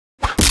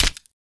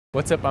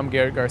What's up, I'm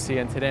Garrett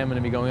Garcia, and today I'm going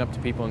to be going up to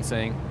people and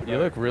saying, you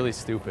look really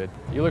stupid.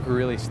 You look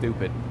really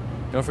stupid.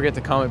 Don't forget to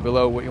comment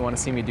below what you want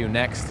to see me do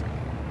next.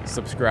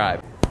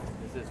 Subscribe.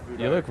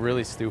 You look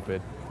really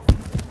stupid.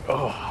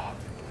 Oh,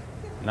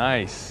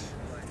 nice.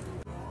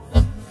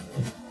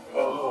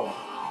 Oh,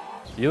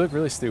 you look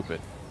really stupid.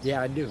 Yeah,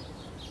 I do.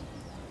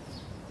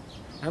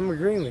 I'm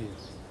agreeing with you.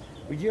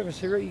 Would you have a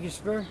cigarette you can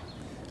spare?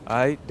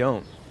 I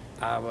don't.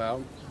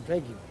 Well,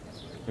 thank you.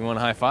 You want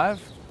a high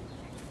five?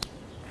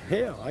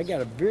 Hell, I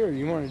got a beer.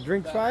 You want to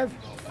drink 5?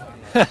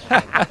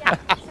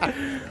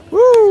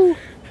 Woo!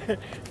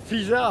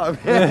 Peace out.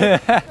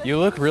 You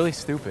look really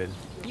stupid.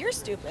 You're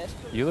stupid.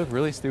 You look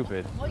really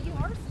stupid. Well, you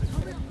are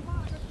stupid.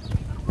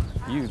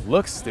 You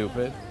look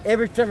stupid.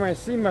 Every time I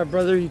see my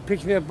brother, he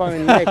picks me up on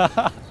the neck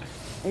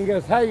and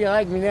goes, "How do you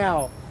like me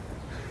now?"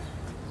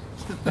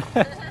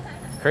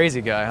 Crazy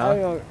guy, I huh?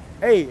 go,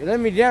 "Hey, let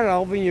me down.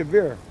 I'll open you a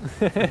beer."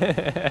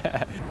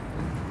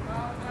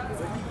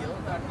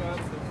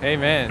 Hey,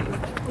 man.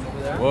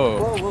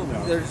 Whoa.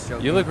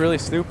 You look really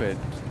stupid.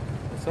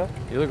 What's up?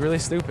 You look really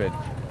stupid.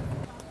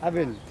 I've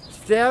been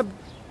stabbed,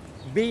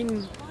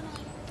 beaten.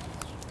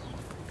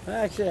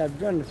 Actually, I've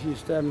done a few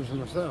stabbings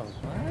myself.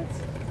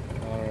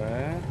 What? All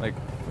right. Like,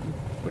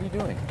 what are you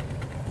doing?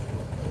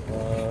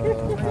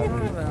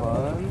 Having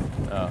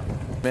fun. Oh,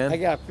 man. I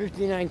got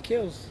 59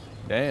 kills.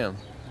 Damn.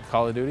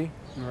 Call of Duty?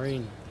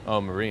 Marine. Oh,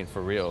 Marine,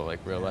 for real, like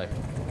real life.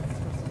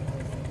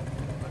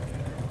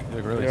 You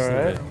look really You all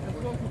stupid. right?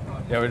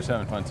 Yeah, we're just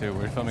having fun too.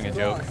 We're filming a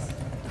joke.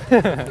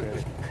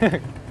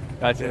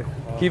 Gotcha.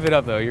 Keep it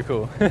up though, you're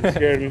cool.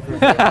 Scared me for a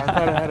second. I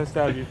thought I had to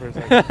stab you for a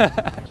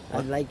second. I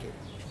like it.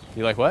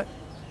 You like what?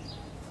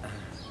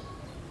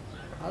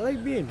 I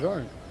like being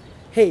drunk.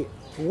 Hey,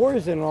 war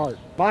is an art.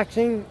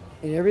 Boxing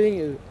and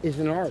everything is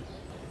an art.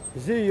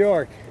 It's New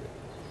York.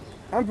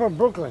 I'm from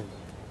Brooklyn.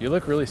 You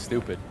look really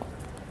stupid.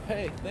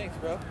 Hey, thanks,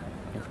 bro.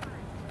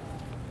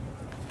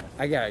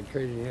 I got it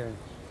crazy hair.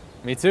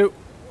 Me too.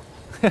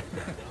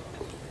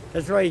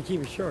 That's why you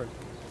keep it short.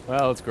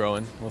 Well, it's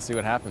growing. We'll see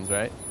what happens,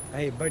 right?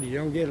 Hey, buddy, you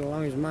don't get as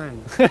long as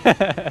mine.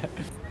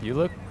 You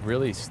look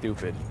really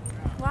stupid.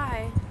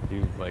 Why?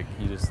 You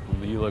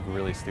look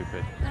really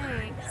stupid.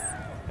 Thanks.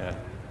 Yeah.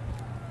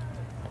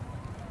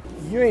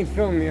 You ain't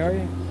filming me, are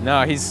you?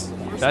 No,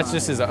 that's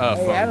just his Hey, I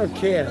phone. don't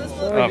care. As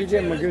long as you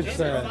get my good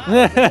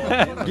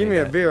side. Give me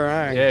a beer,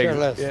 I Yeah, care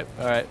less. yep,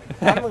 all right.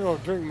 I'm gonna go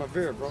drink my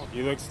beer, bro.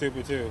 You look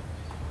stupid too.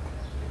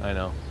 I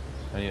know.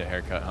 I need a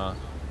haircut, huh?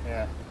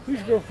 Yeah.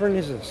 Whose girlfriend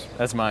is this?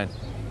 That's mine.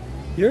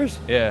 Yours?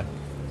 Yeah.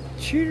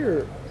 Treat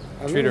her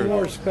a Treat her- little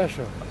more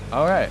special.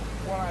 All right.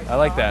 I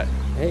like that.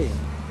 Hey,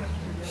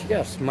 she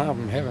got a smile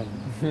from heaven.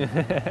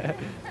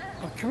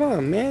 Oh, come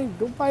on, man.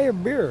 Go buy her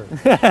beer.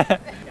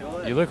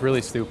 You look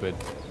really stupid.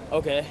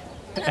 Okay.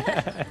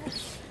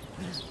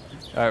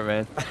 All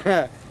right,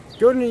 man.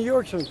 Go to New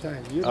York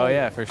sometime. Oh,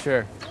 yeah, for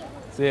sure.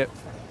 See ya.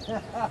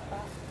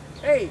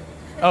 Hey,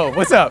 Oh,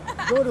 what's up?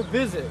 go to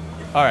visit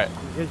All right.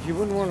 because you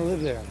wouldn't want to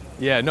live there.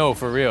 Yeah, no,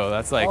 for real.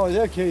 That's like, Oh,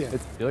 they'll kill you.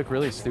 you look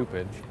really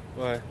stupid.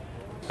 What?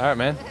 All right,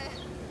 man.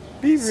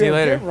 Be see you real,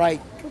 later. Get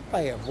right. Go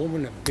buy a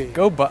woman a beer.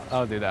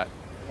 I'll do that.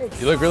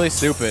 You look really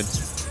stupid.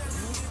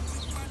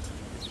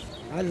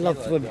 I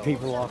love flipping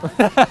people off.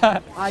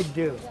 I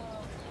do.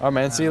 All right,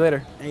 man. See you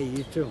later. Hey,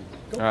 you too.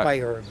 Go All right. buy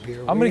her a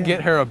beer. I'm will going to ya?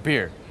 get her a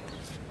beer.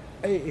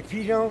 Hey, if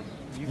you don't,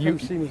 you You- come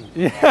see me.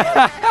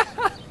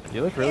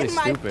 You look really In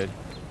my- stupid.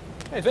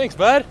 Hey, thanks,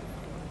 bud.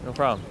 No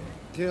problem.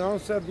 To your own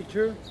self be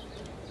true.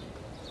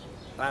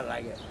 I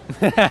like it.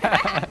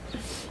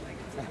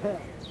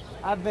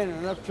 I've been in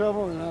enough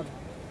trouble and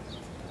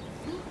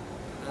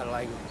I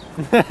like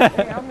it.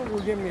 Hey, I'm gonna go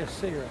get me a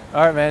cigarette.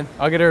 All right, man.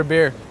 I'll get her a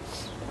beer.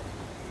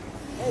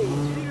 Hey, you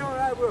know what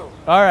I will.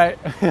 All right.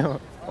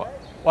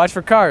 Watch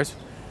for cars.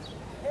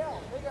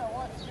 Hell, they gotta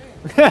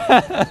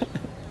watch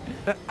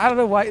me. I don't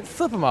know why.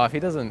 Flip him off. He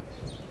doesn't.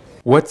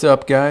 What's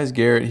up, guys?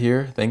 Garrett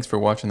here. Thanks for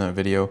watching that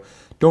video.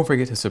 Don't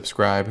forget to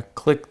subscribe.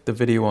 Click the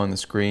video on the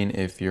screen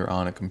if you're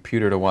on a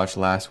computer to watch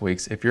last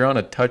week's. If you're on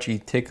a touchy,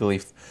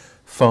 tickly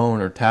phone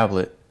or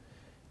tablet,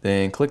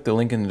 then click the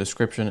link in the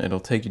description.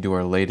 It'll take you to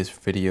our latest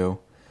video.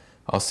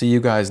 I'll see you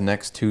guys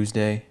next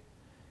Tuesday.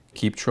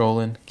 Keep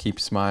trolling, keep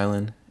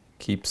smiling,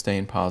 keep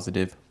staying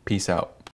positive. Peace out.